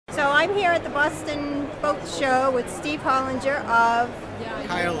I'm here at the Boston Boat Show with Steve Hollinger of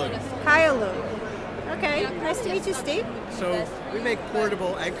Kayalu. Okay, nice to meet you, Steve. So we make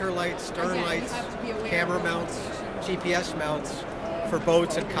portable anchor lights, stern lights, camera mounts, GPS mounts for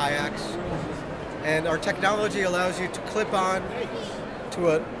boats and kayaks. And our technology allows you to clip on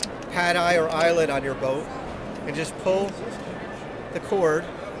to a pad eye or eyelet on your boat and just pull the cord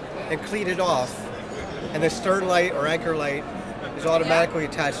and cleat it off. And the stern light or anchor light is automatically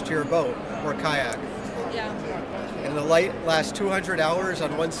attached to your boat or kayak. And the light lasts 200 hours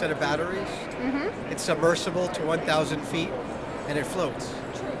on one set of batteries. It's submersible to 1,000 feet, and it floats.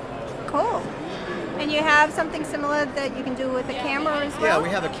 Cool. And you have something similar that you can do with a camera as well? Yeah, we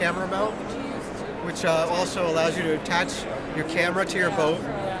have a camera mount, which also allows you to attach your camera to your boat,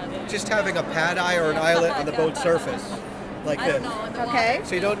 just having a pad eye or an eyelet on the boat surface, like this. Okay.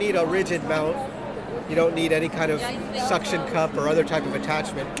 So you don't need a rigid mount. You don't need any kind of suction cup or other type of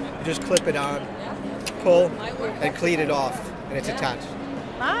attachment. You just clip it on, pull, and cleat it off, and it's attached.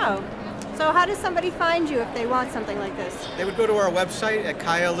 Wow. So how does somebody find you if they want something like this? They would go to our website at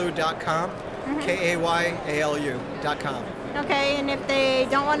kayalu.com, Kayalu.com. Okay, and if they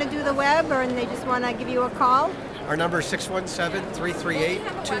don't want to do the web or they just want to give you a call? Our number is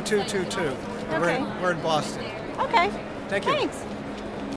 617-338-2222. Okay. We're in Boston. Okay. Thank you. Thanks.